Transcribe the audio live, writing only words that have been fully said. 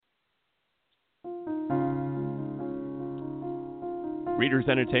Readers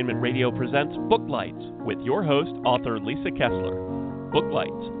Entertainment Radio presents Booklights with your host, author Lisa Kessler.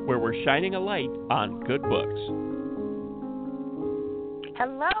 Booklights, where we're shining a light on good books.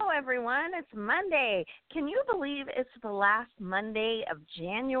 Hello, everyone. It's Monday. Can you believe it's the last Monday of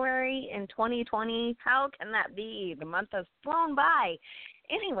January in 2020? How can that be? The month has flown by.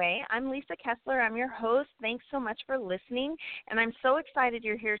 Anyway, I'm Lisa Kessler. I'm your host. Thanks so much for listening, and I'm so excited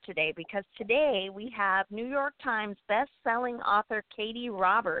you're here today because today we have New York Times best-selling author Katee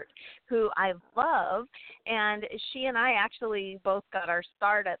Robert, who I love, and she and I actually both got our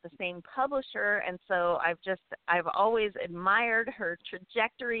start at the same publisher, and so I've always admired her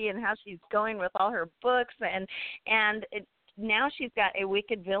trajectory and how she's going with all her books, and now she's got a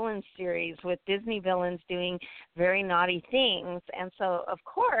Wicked Villains series with Disney villains doing very naughty things. And so, of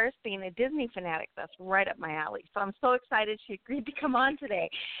course, being a Disney fanatic, that's right up my alley. So I'm so excited she agreed to come on today.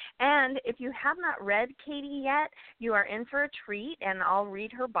 And if you have not read Katee yet, you are in for a treat, and I'll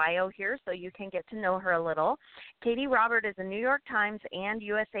read her bio here so you can get to know her a little. Katee Robert is a New York Times and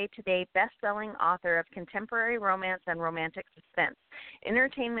USA Today best-selling author of contemporary romance and romantic suspense.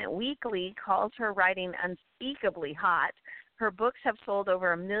 Entertainment Weekly calls her writing unspeakably hot. Her books have sold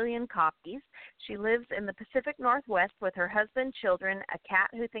over 1 million copies. She lives in the Pacific Northwest with her husband, children, a cat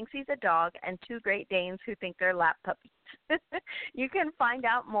who thinks he's a dog, and 2 Great Danes who think they're lap puppies. You can find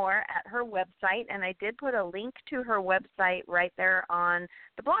out more at her website, and I did put a link to her website right there on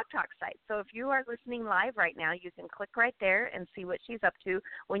the Blog Talk site. So if you are listening live right now, you can click right there and see what she's up to.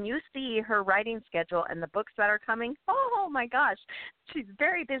 When you see her writing schedule and the books that are coming, oh my gosh, she's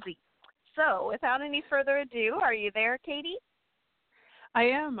very busy. So without any further ado, are you there, Katee? I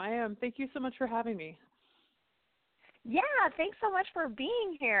am. Thank you so much for having me. Yeah, thanks so much for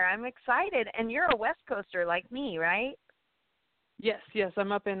being here. I'm excited. And you're a West Coaster like me, right? Yes.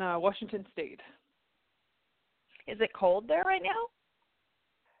 I'm up in Washington State. Is it cold there right now?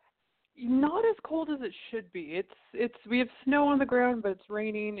 Not as cold as it should be. It's we have snow on the ground, but it's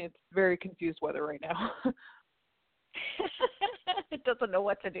raining. It's very confused weather right now. It doesn't know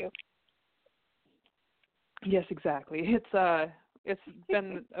what to do. Yes, exactly. It's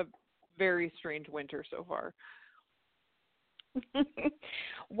been a very strange winter so far.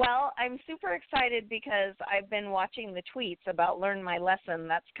 Well, I'm super excited because I've been watching the tweets about Learn My Lesson.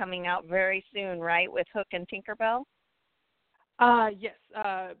 That's coming out very soon, right, with Hook and Tinkerbell? Yes.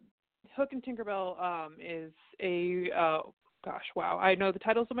 Hook and Tinkerbell is a, gosh, wow. I know the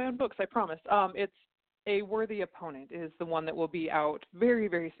titles of my own books, I promise. It's A Worthy Opponent is the one that will be out very,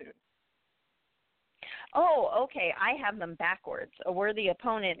 very soon. Oh, okay. I have them backwards. A Worthy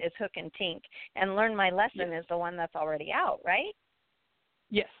Opponent is Hook and Tink, and Learn My Lesson is the one that's already out, right?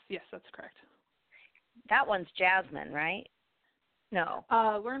 Yes, that's correct. That one's Jasmine, right? No.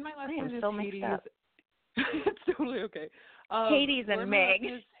 Learn My Lesson is so mixed up. It's totally okay. Katie's and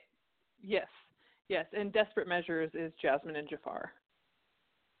Meg. Yes, and Desperate Measures is Jasmine and Jafar.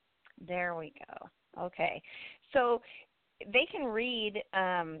 There we go. Okay. So they can read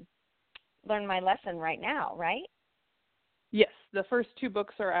Learn My Lesson right now, right? Yes, the first 2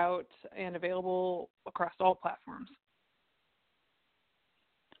 books are out and available across all platforms.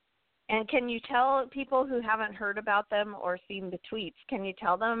 And can you tell people who haven't heard about them or seen the tweets, can you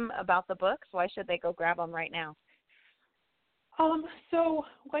tell them about the books? Why should they go grab them right now? So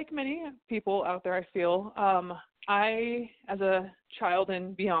like many people out there, I feel, I, as a child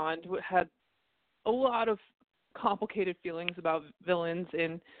and beyond, had a lot of complicated feelings about villains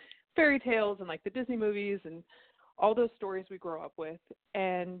in fairy tales and like the Disney movies and all those stories we grow up with.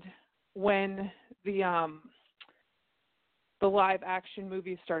 And when the live action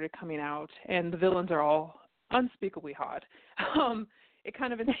movies started coming out and the villains are all unspeakably hot, it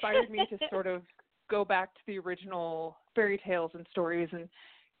kind of inspired me to sort of go back to the original fairy tales and stories and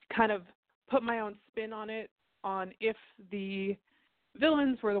kind of put my own spin on it, on if the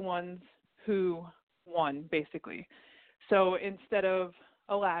villains were the ones who won, basically. So instead of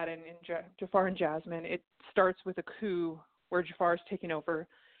Aladdin and Jafar and Jasmine, it starts with a coup where Jafar is taking over,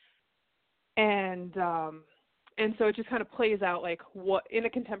 and so it just kind of plays out like what in a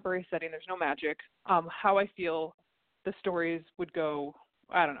contemporary setting. There's no magic. How I feel the stories would go.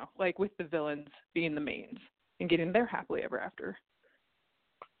 I don't know, like with the villains being the mains and getting their happily ever after.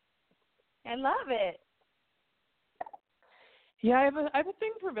 I love it. Yeah, I have a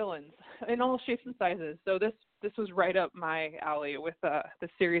thing for villains in all shapes and sizes. So this was right up my alley. With the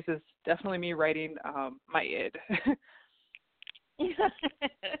series is definitely me writing my id.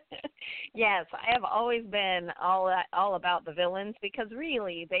 Yes, I have always been all about the villains because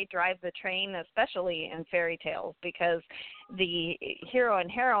really they drive the train, especially in fairy tales, because the hero and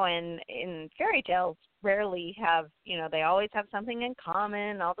heroine in fairy tales rarely have, they always have something in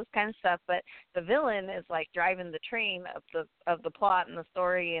common, all this kind of stuff, but the villain is like driving the train of the plot and the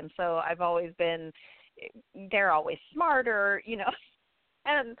story, and so I've always been, they're always smarter,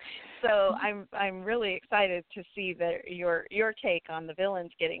 and so I'm really excited to see your take on the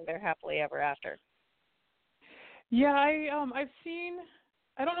villains getting their happily ever after. Yeah, I've seen,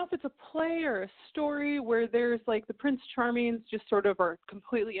 I don't know if it's a play or a story where there's like the Prince Charmings just sort of are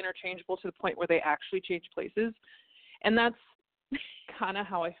completely interchangeable to the point where they actually change places. And that's kind of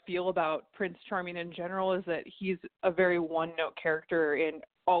how I feel about Prince Charming in general, is that he's a very one-note character in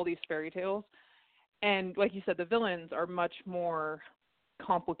all these fairy tales. And like you said, the villains are much more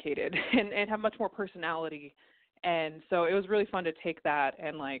complicated and have much more personality. And so it was really fun to take that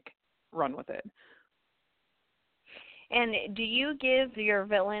and like run with it. And do you give your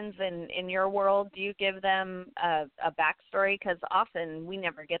villains in your world, do you give them a backstory? Because often we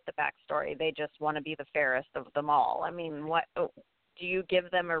never get the backstory. They just want to be the fairest of them all. I mean, what do you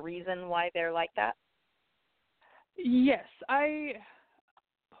give them a reason why they're like that? Yes, I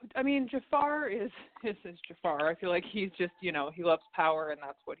mean, Jafar is Jafar. I feel like he's just, he loves power, and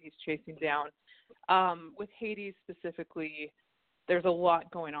that's what he's chasing down. With Hades specifically, there's a lot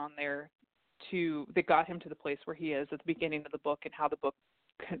going on there that got him to the place where he is at the beginning of the book, and how the book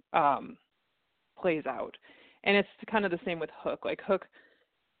plays out. And it's kind of the same with Hook. Like, Hook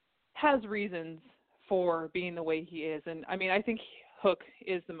has reasons for being the way he is. And I mean, I think Hook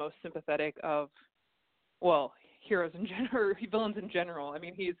is the most sympathetic of, well, heroes in general, villains in general. I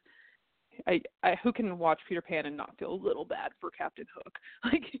mean, who can watch Peter Pan and not feel a little bad for Captain Hook?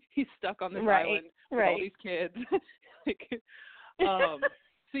 Like, he's stuck on this island with all these kids.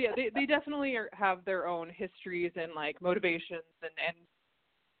 So yeah, they definitely have their own histories and like motivations,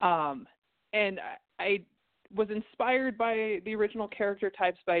 and I was inspired by the original character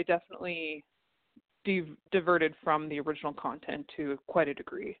types, but I definitely diverted from the original content to quite a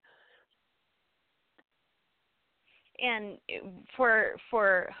degree. And for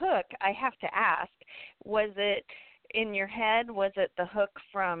Hook, I have to ask, was it in your head? Was it the Hook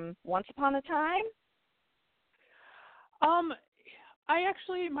from Once Upon a Time?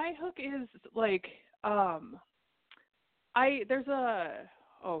 My Hook is like, there's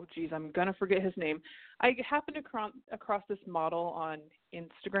I'm gonna forget his name. I happened across this model on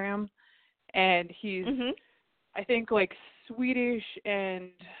Instagram, and he's, I think, like Swedish and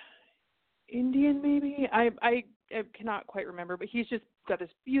Indian, maybe. I cannot quite remember, but he's just got this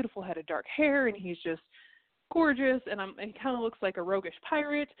beautiful head of dark hair, and he's just gorgeous, and he kind of looks like a roguish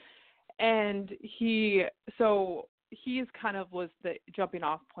pirate, and he's kind of was the jumping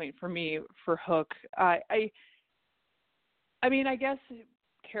off point for me for Hook. I mean, I guess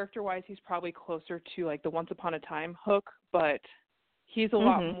character-wise, he's probably closer to like the Once Upon a Time Hook, but he's a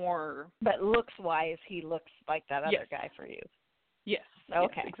lot more. But looks-wise, he looks like that other guy for you. Yes.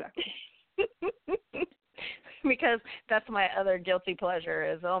 Okay. Yes, exactly. Because that's my other guilty pleasure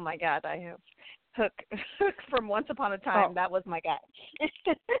is, oh my God, I have Hook from Once Upon a Time. Oh. That was my guy.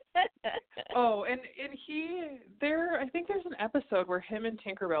 I think there's an episode where him and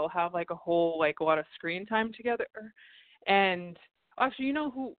Tinkerbell have like a lot of screen time together. And actually, you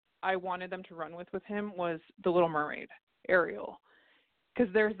know who I wanted them to run with him was The Little Mermaid, Ariel.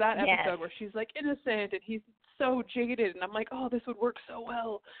 Because there's that episode where she's like innocent and he's so jaded, and I'm like, oh, this would work so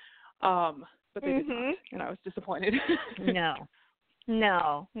well. But they did not, and I was disappointed.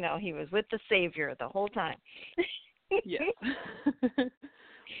 No, he was with the Savior the whole time. Yes.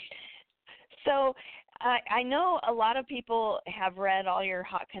 So I know a lot of people have read all your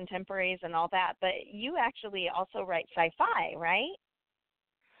hot contemporaries and all that, but you actually also write sci-fi, right?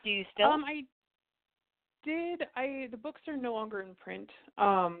 Do you still? I did. The books are no longer in print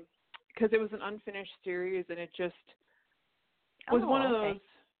because it was an unfinished series, and it just was one of those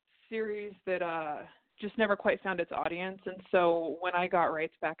series that just never quite found its audience. And so when I got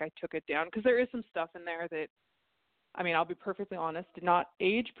rights back, I took it down because there is some stuff in there that, I mean, I'll be perfectly honest, did not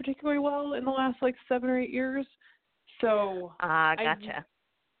age particularly well in the last like 7 or 8 years. So gotcha.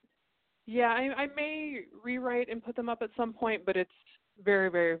 I may rewrite and put them up at some point, but it's very,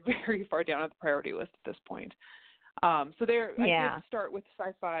 very, very far down at the priority list at this point. I did start with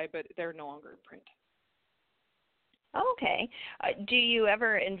sci-fi, but they're no longer in print. Okay. Do you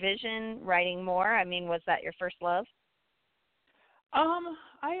ever envision writing more? I mean, was that your first love? On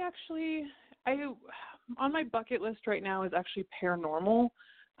my bucket list right now is actually paranormal,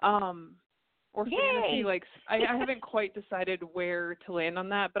 or fantasy. Like, I haven't quite decided where to land on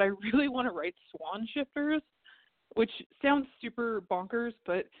that, but I really want to write Swan Shifters, which sounds super bonkers,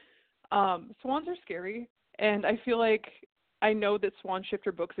 but swans are scary, and I feel like I know that swan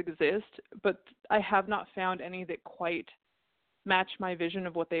shifter books exist, but I have not found any that quite match my vision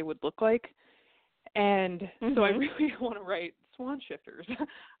of what they would look like. And so I really want to write swan shifters.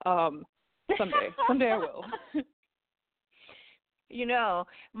 Someday I will. You know,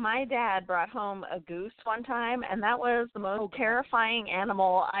 my dad brought home a goose one time, and that was the most terrifying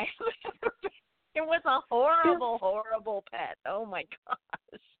animal I have ever been. It was a horrible pet. Oh, my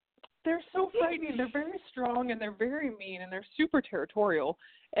gosh. They're so frightening. They're very strong, and they're very mean, and they're super territorial.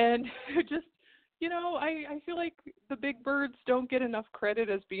 And just, you know, I feel like the big birds don't get enough credit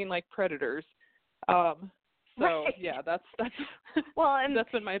as being like predators. Yeah, that's well, and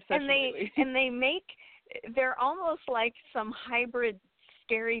that's been my obsession lately. They're almost like some hybrid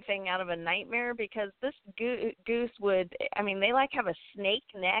scary thing out of a nightmare, because this goose would, I mean, they like have a snake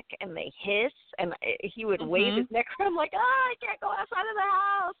neck and they hiss, and he would wave his neck around like, I can't go outside of the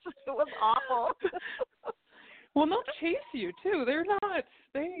house. It was awful. Well, they'll chase you too. They're not.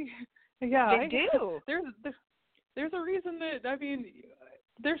 They do. There's a reason that, I mean,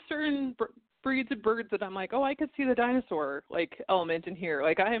 there's certain breeds of birds that I'm like, oh, I could see the dinosaur like element in here.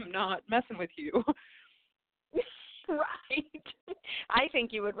 Like, I am not messing with you. Right. I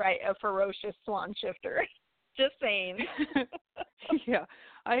think you would write a ferocious swan shifter. Just saying. Yeah.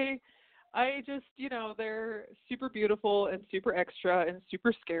 I just, you know, they're super beautiful and super extra and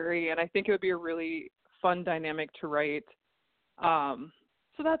super scary, and I think it would be a really fun dynamic to write.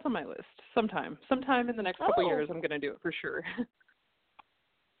 So that's on my list. Sometime in the next couple years, I'm going to do it for sure.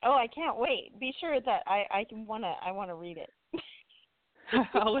 Oh, I can't wait. Be sure that I want to read it.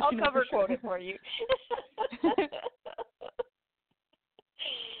 I'll cover quote it for you.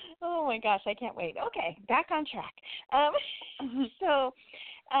 Oh my gosh, I can't wait. Okay, back on track. So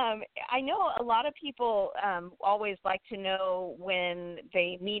I know a lot of people always like to know when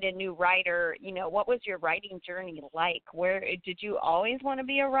they meet a new writer, you know, what was your writing journey like? Where did you always want to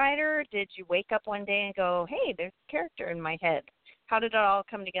be a writer? Did you wake up one day and go, hey, there's a character in my head? How did it all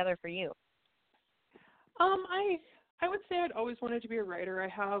come together for you? I would say I'd always wanted to be a writer.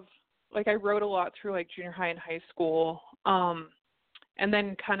 I wrote a lot through like junior high and high school, and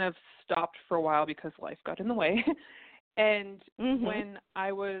then kind of stopped for a while because life got in the way. And when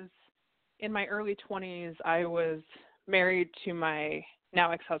I was in my early 20s, I was married to my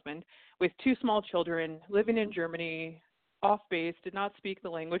now ex-husband with 2 small children, living in Germany, off base, did not speak the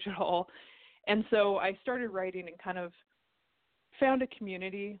language at all. And so I started writing and kind of found a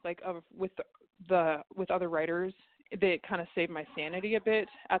community with other writers that kind of saved my sanity a bit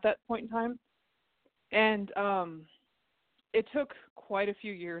at that point in time. And it took quite a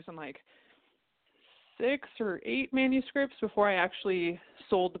few years and like 6 or 8 manuscripts before I actually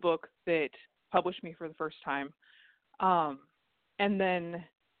sold the book that published me for the first time. And then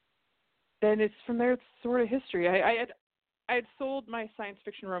it's from there, it's sort of history. I had sold my science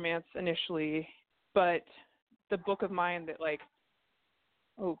fiction romance initially, but the book of mine that like,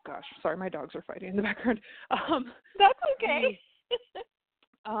 oh gosh, sorry, my dogs are fighting in the background. That's okay.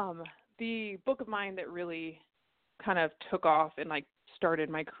 The book of mine that really kind of took off and like started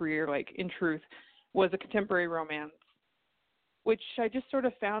my career, like in truth, was a contemporary romance, which I just sort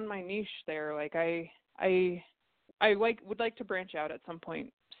of found my niche there. Like I would like to branch out at some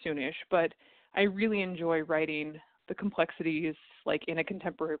point soonish, but I really enjoy writing the complexities like in a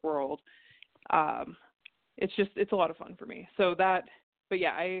contemporary world. It's a lot of fun for me. But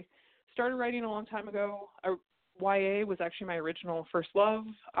yeah, I started writing a long time ago. YA was actually my original first love,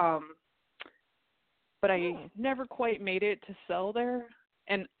 but I never quite made it to sell there.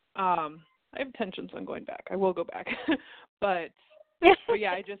 And I have intentions on going back. I will go back. but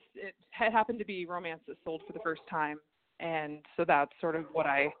yeah, it had happened to be romance that sold for the first time. And so that's sort of what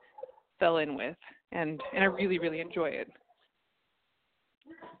I fell in with. And I really, really enjoy it.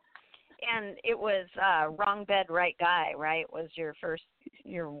 And it was Wrong Bed, Right Guy, right? Was your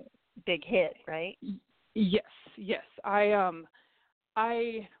big hit, right? Yes.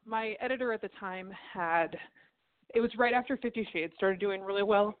 My editor at the time it was right after 50 Shades started doing really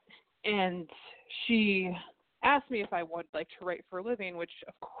well, and she asked me if I would like to write for a living, which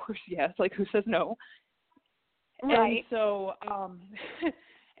of course, yes, like who says no? Right.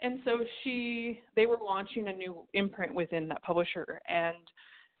 And so they were launching a new imprint within that publisher, and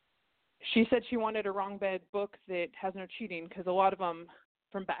she said she wanted a Wrong Bed book that has no cheating, because a lot of them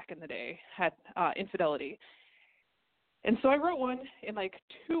from back in the day had infidelity. And so I wrote one in like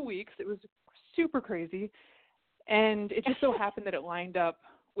 2 weeks. It was super crazy. And it just so happened that it lined up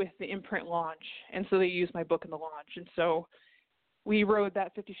with the imprint launch. And so they used my book in the launch. And so we rode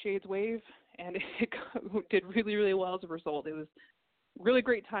that 50 Shades wave, and it did really, really well as a result. It was really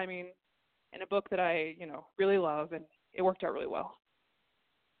great timing and a book that I, really love. And it worked out really well.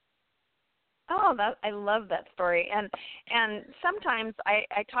 Oh, I love that story. And sometimes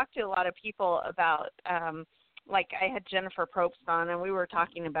I talk to a lot of people about like I had Jennifer Probst on, and we were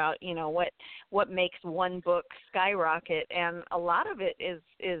talking about, you know, what makes one book skyrocket, and a lot of it is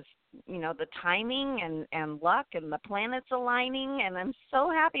you know, the timing and luck and the planets aligning, and I'm so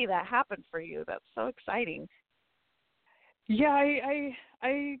happy that happened for you. That's so exciting. Yeah,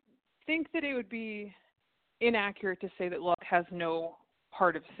 I think that it would be inaccurate to say that luck has no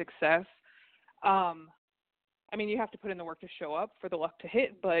part of success. I mean, you have to put in the work to show up for the luck to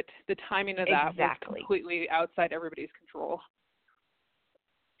hit, but the timing of that was completely outside everybody's control.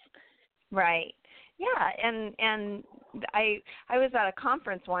 Right. Yeah, and I was at a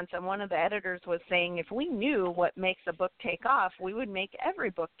conference once, and one of the editors was saying if we knew what makes a book take off, we would make every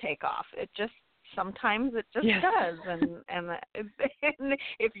book take off. It just sometimes it just does, and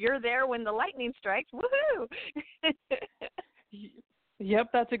if you're there when the lightning strikes, woohoo! Yep,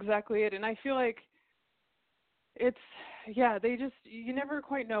 that's exactly it. And I feel like you never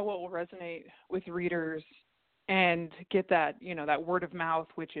quite know what will resonate with readers and get that, you know, that word of mouth,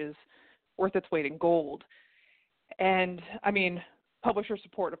 which is worth its weight in gold. And I mean, publisher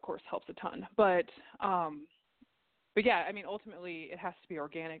support, of course, helps a ton. But yeah, I mean, ultimately it has to be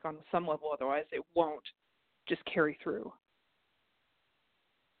organic on some level, otherwise it won't just carry through.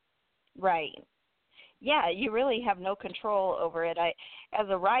 Right. Yeah, you really have no control over it. As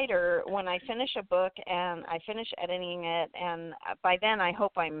a writer, when I finish a book and I finish editing it, and by then I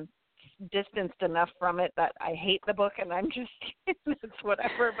hope I'm distanced enough from it that I hate the book and I'm just it's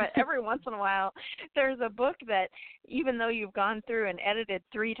whatever. But every once in a while, there's a book that even though you've gone through and edited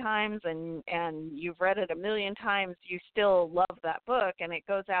 3 times and you've read it 1,000,000 times, you still love that book, and it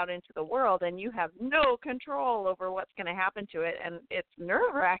goes out into the world and you have no control over what's going to happen to it, and it's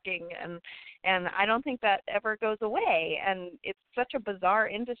nerve-wracking, and I don't think that ever goes away. And it's such a bizarre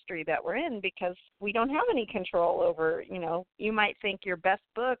industry that we're in because we don't have any control over, you know, you might think your best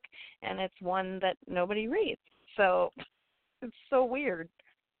book and it's one that nobody reads. So it's so weird.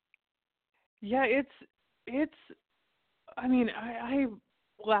 Yeah, it's I mean, I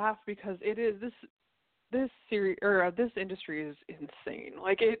laugh because it is this series or this industry is insane.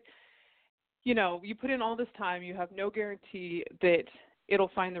 Like it, you know, you put in all this time, you have no guarantee that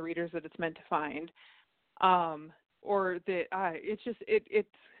it'll find the readers that it's meant to find, or that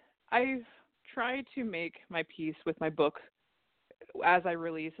I've tried to make my peace with my book as I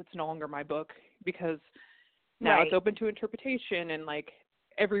release. It's no longer my book because now it's open to interpretation, and like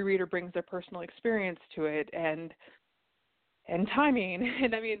every reader brings their personal experience to it, and timing.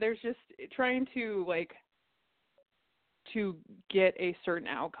 And I mean, there's just trying to get a certain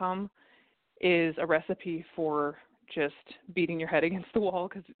outcome is a recipe for just beating your head against the wall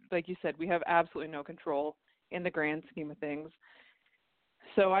because, like you said, we have absolutely no control in the grand scheme of things.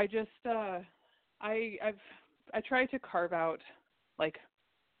 So I just I try to carve out like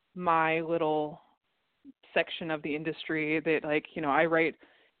my little section of the industry that, like, you know, I write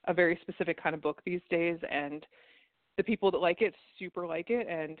a very specific kind of book these days, and the people that like it super like it,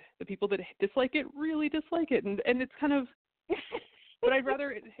 and the people that dislike it really dislike it, and it's kind of but I'd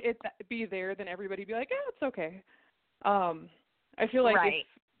rather it be there than everybody be like, it's okay. I feel like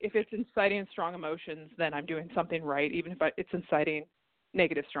if it's inciting strong emotions, then I'm doing something right, even if it's inciting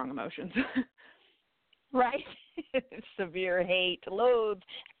negative strong emotions. Right. Severe hate, loathe.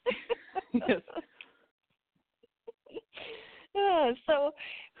 Yes. So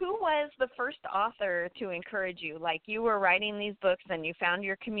who was the first author to encourage you? Like, you were writing these books and you found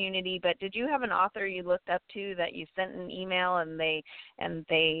your community, but did you have an author you looked up to that you sent an email and they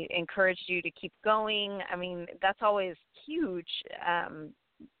encouraged you to keep going? I mean, that's always huge.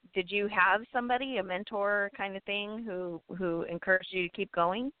 Did you have somebody, a mentor kind of thing, who encouraged you to keep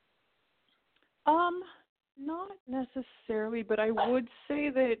going? Not necessarily, but I would say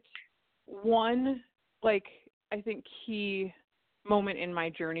that one, like, I think key moment in my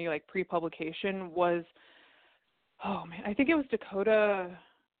journey, like pre-publication, was, I think it was Dakota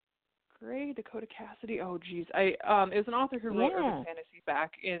Cassidy. Oh geez. It was an author who wrote urban fantasy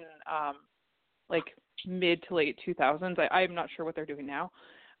back in like mid to late 2000s. I'm not sure what they're doing now,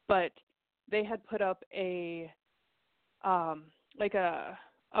 but they had put up a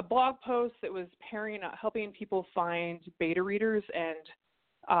blog post that was helping people find beta readers,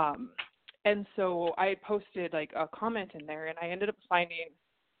 and so I posted like a comment in there, and I ended up finding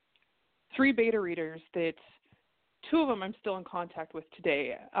 3 beta readers that 2 of them I'm still in contact with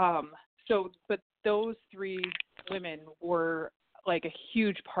today. But those 3 women were like a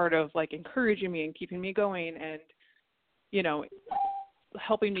huge part of like encouraging me and keeping me going, and, you know,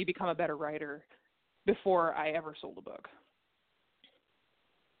 helping me become a better writer. before I ever sold a book.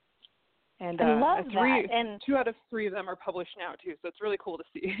 And I love that. And 2 out of 3 of them are published now too, so it's really cool to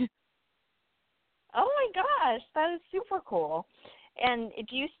see. oh my gosh, that is super cool. And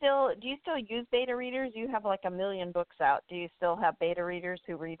do you still use beta readers? You have like 1 million books out. Do you still have beta readers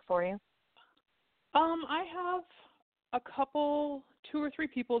who read for you? I have a couple, 2 or 3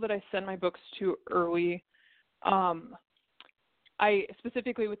 people that I send my books to early. I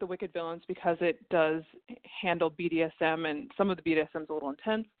specifically with the Wicked Villains, because it does handle BDSM and some of the BDSM is a little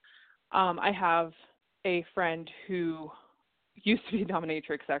intense. I have a friend who used to be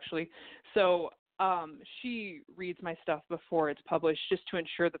dominatrix actually, so she reads my stuff before it's published just to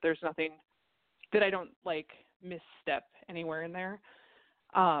ensure that there's nothing that I don't like misstep anywhere in there.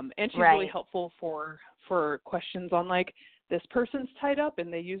 And she's really helpful for questions on like, this person's tied up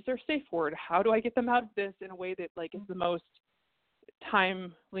and they use their safe word. How do I get them out of this in a way that like is the most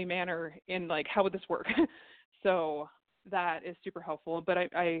timely manner in like, how would this work? So that is super helpful. But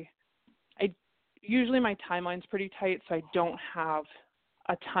I usually my timeline's pretty tight, so I don't have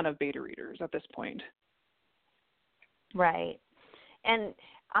a ton of beta readers at this point. Right. And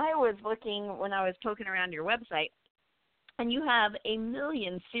I was looking when I was poking around your website, and you have 1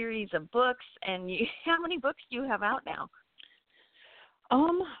 million series of books, and how many books do you have out now?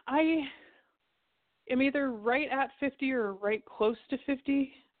 I am either right at 50 or right close to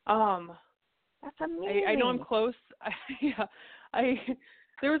 50. That's amazing. I know I'm close.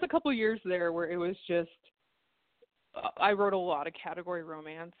 There was a couple years there where it was just, I wrote a lot of category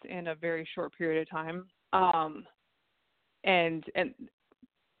romance in a very short period of time. And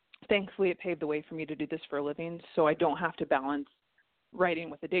thankfully it paved the way for me to do this for a living, so I don't have to balance writing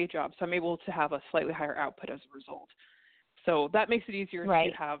with a day job. So I'm able to have a slightly higher output as a result. So that makes it easier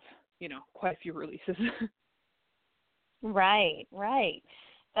to have, quite a few releases. Right.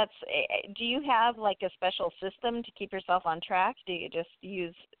 Do you have like a special system to keep yourself on track? Do you just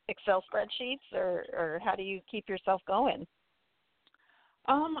use Excel spreadsheets, or how do you keep yourself going?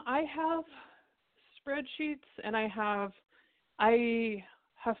 I have spreadsheets, and I have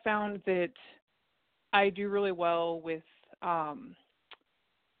found that I do really well with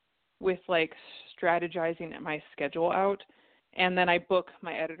like strategizing my schedule out, and then I book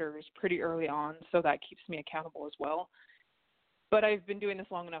my editors pretty early on, so that keeps me accountable as well. But I've been doing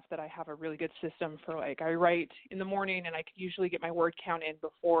this long enough that I have a really good system for like, I write in the morning and I can usually get my word count in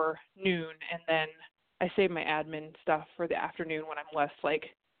before noon, and then I save my admin stuff for the afternoon when I'm less like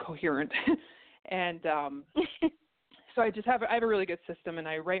coherent. And so I have a really good system, and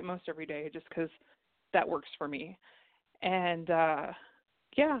I write most every day just because that works for me. And I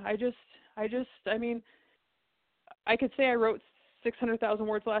mean, I could say I wrote 600,000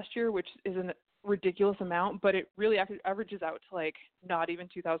 words last year, which is a ridiculous amount, but it really averages out to like not even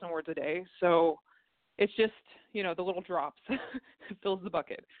 2,000 words a day. So it's just, the little drops fills the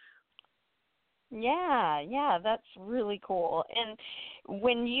bucket. Yeah, that's really cool. And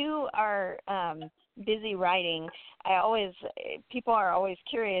when you are busy writing, people are always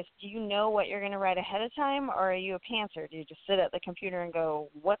curious, do you know what you're going to write ahead of time, or are you a pantser? Do you just sit at the computer and go,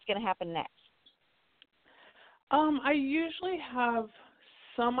 what's going to happen next? I usually have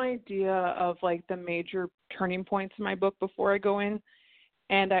some idea of like the major turning points in my book before I go in,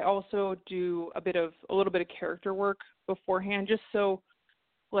 and I also do a little bit of character work beforehand, just so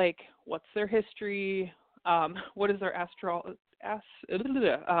like what's their history, what is their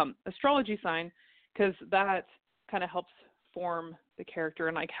astrology sign, because that kind of helps form the character,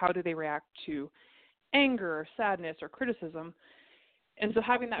 and like how do they react to anger or sadness or criticism. And so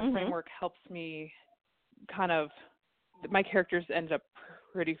having that framework helps me my characters end up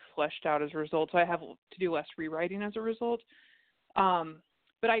pretty fleshed out as a result, so I have to do less rewriting as a result.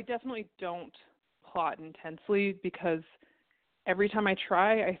 But I definitely don't plot intensely, because every time I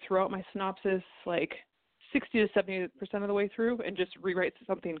try, I throw out my synopsis like 60 to 70% of the way through and just rewrite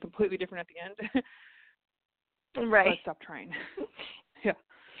something completely different at the end. Right. So I stop trying. Yeah.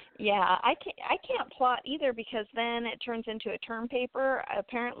 Yeah, I can't plot either, because then it turns into a term paper.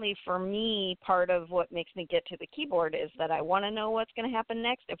 Apparently for me, part of what makes me get to the keyboard is that I want to know what's going to happen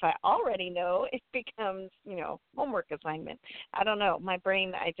next. If I already know, it becomes, homework assignment. I don't know. My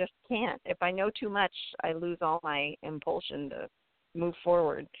brain, I just can't. If I know too much, I lose all my impulsion to move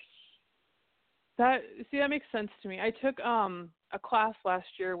forward. That makes sense to me. I took a class last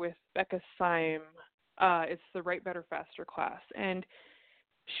year with Becca Syme. It's the Write Better Faster class, and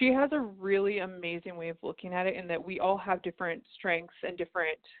she has a really amazing way of looking at it, in that we all have different strengths and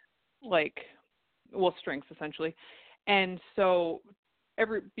different, strengths essentially. And so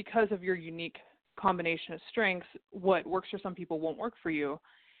because of your unique combination of strengths, what works for some people won't work for you.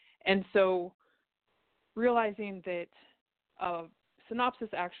 And so realizing that synopsis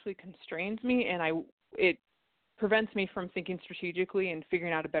actually constrains me, and it prevents me from thinking strategically and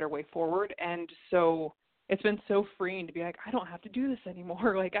figuring out a better way forward. And so it's been so freeing to be like, I don't have to do this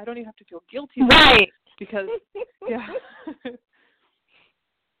anymore. Like, I don't even have to feel guilty about it because, yeah.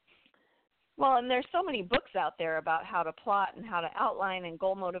 Well, and there's so many books out there about how to plot and how to outline and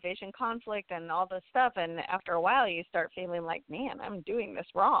goal, motivation, conflict, and all this stuff. And after a while, you start feeling like, man, I'm doing this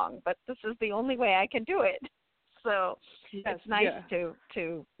wrong, but this is the only way I can do it. So it's nice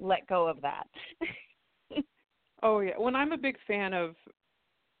to let go of that. Oh, yeah. When I'm a big fan of,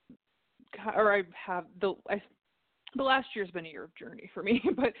 or I have, the last year's been a year of journey for me,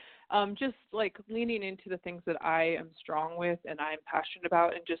 but just like leaning into the things that I am strong with and I'm passionate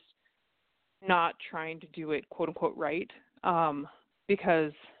about, and just not trying to do it quote unquote right,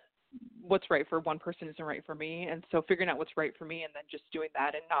 because what's right for one person isn't right for me. And so figuring out what's right for me and then just doing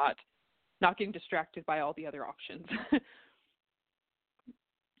that and not getting distracted by all the other options.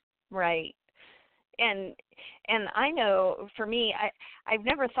 Right. And I know for me, I've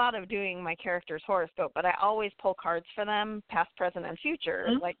never thought of doing my character's horoscope, but I always pull cards for them, past, present, and future,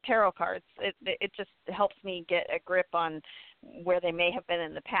 like tarot cards. It just helps me get a grip on where they may have been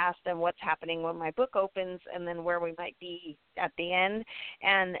in the past and what's happening when my book opens, and then where we might be at the end.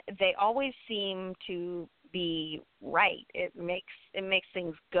 And they always seem to be right. It makes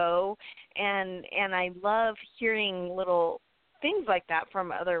things go, and I love hearing little things like that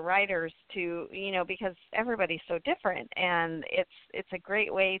from other writers too, because everybody's so different, and it's a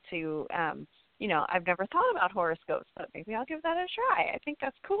great way to, I've never thought about horoscopes, but maybe I'll give that a try. I think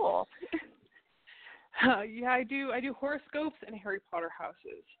that's cool. Yeah, I do horoscopes and Harry Potter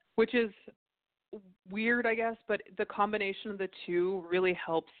houses, which is weird, I guess, but the combination of the two really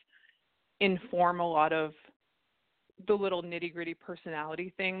helps inform a lot of the little nitty-gritty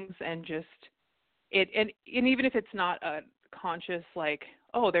personality things, and just and even if it's not a conscious, like,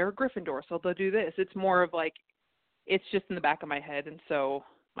 oh, they're a Gryffindor, so they'll do this. It's more of like, it's just in the back of my head, and so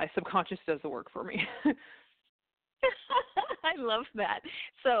my subconscious does the work for me. I love that.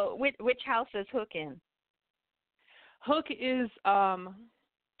 So which house is Hook in? Hook is,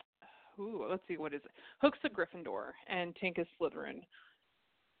 let's see, what is it? Hook's a Gryffindor, and Tink is Slytherin.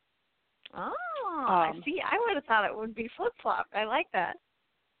 Oh, I see. I would have thought it would be flip-flop. I like that.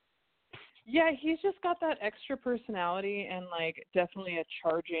 Yeah, he's just got that extra personality, and like definitely a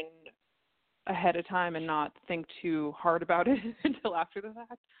charge in ahead of time and not think too hard about it until after the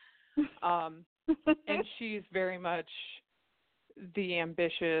fact. And she's very much the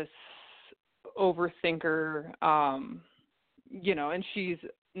ambitious overthinker, and she's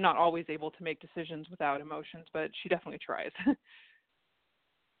not always able to make decisions without emotions, but she definitely tries.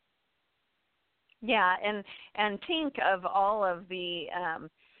 Yeah, and Tink, of all of the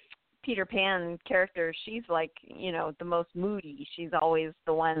Peter Pan characters, she's like, the most moody. She's always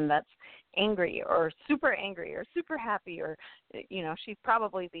the one that's angry or super happy, or, she's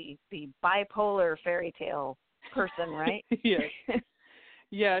probably the bipolar fairy tale person, right? Yes.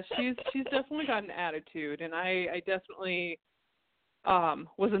 Yeah, she's definitely got an attitude, and I definitely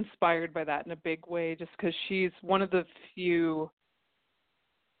was inspired by that in a big way, just because she's one of the few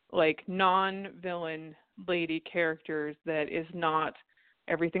like non-villain lady characters that is not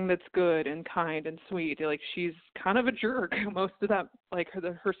everything that's good and kind and sweet. Like, she's kind of a jerk most of that, like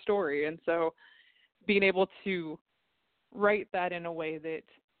her story, and so being able to write that in a way that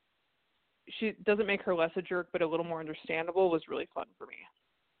she doesn't make her less a jerk but a little more understandable was really fun for me.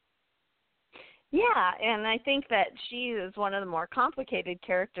 Yeah, and I think that she is one of the more complicated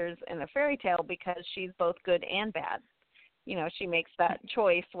characters in a fairy tale because she's both good and bad. She makes that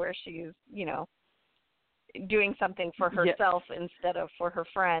choice where she's, doing something for herself instead of for her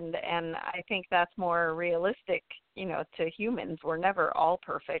friend, and I think that's more realistic, to humans. We're never all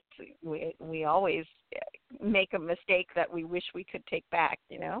perfect. We always make a mistake that we wish we could take back,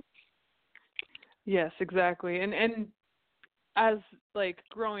 Yes, exactly. And as like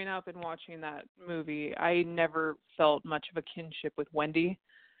growing up and watching that movie, I never felt much of a kinship with Wendy,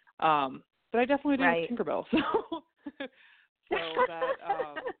 but I definitely do with Tinkerbell. So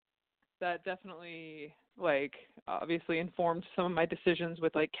that definitely like obviously informed some of my decisions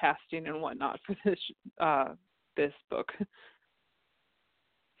with like casting and whatnot for this book.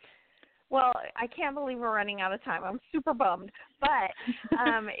 Well, I can't believe we're running out of time. I'm super bummed. But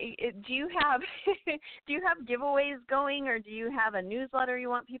do you have giveaways going, or do you have a newsletter you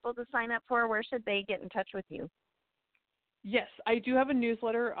want people to sign up for? Where should they get in touch with you? Yes, I do have a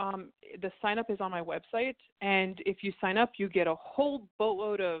newsletter. The sign up is on my website, and if you sign up, you get a whole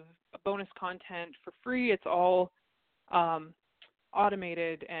boatload of bonus content for free. It's all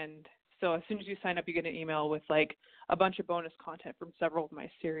automated and So as soon as you sign up, you get an email with like a bunch of bonus content from several of my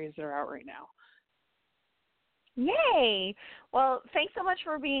series that are out right now. Yay! Well, thanks so much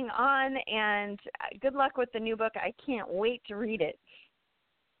for being on, and good luck with the new book. I can't wait to read it.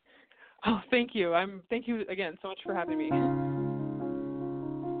 Oh, thank you. Thank you again so much for having me.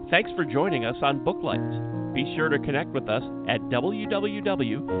 Thanks for joining us on Booklights. Be sure to connect with us at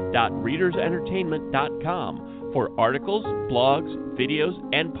www.readersentertainment.com for articles, blogs, videos,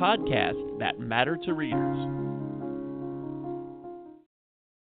 and podcasts that matter to readers.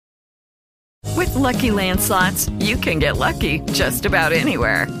 With Lucky Land Slots, you can get lucky just about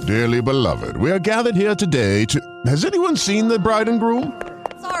anywhere. Dearly beloved, we are gathered here today to... Has anyone seen the bride and groom?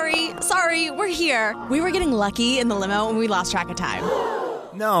 Sorry, we're here. We were getting lucky in the limo and we lost track of time.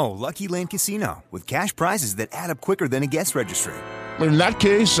 No, Lucky Land Casino, with cash prizes that add up quicker than a guest registry. In that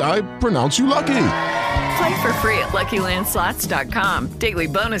case, I pronounce you lucky. Play for free at LuckyLandSlots.com. Daily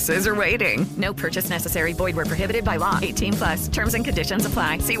bonuses are waiting. No purchase necessary. Void where prohibited by law. 18+. Terms and conditions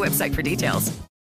apply. See website for details.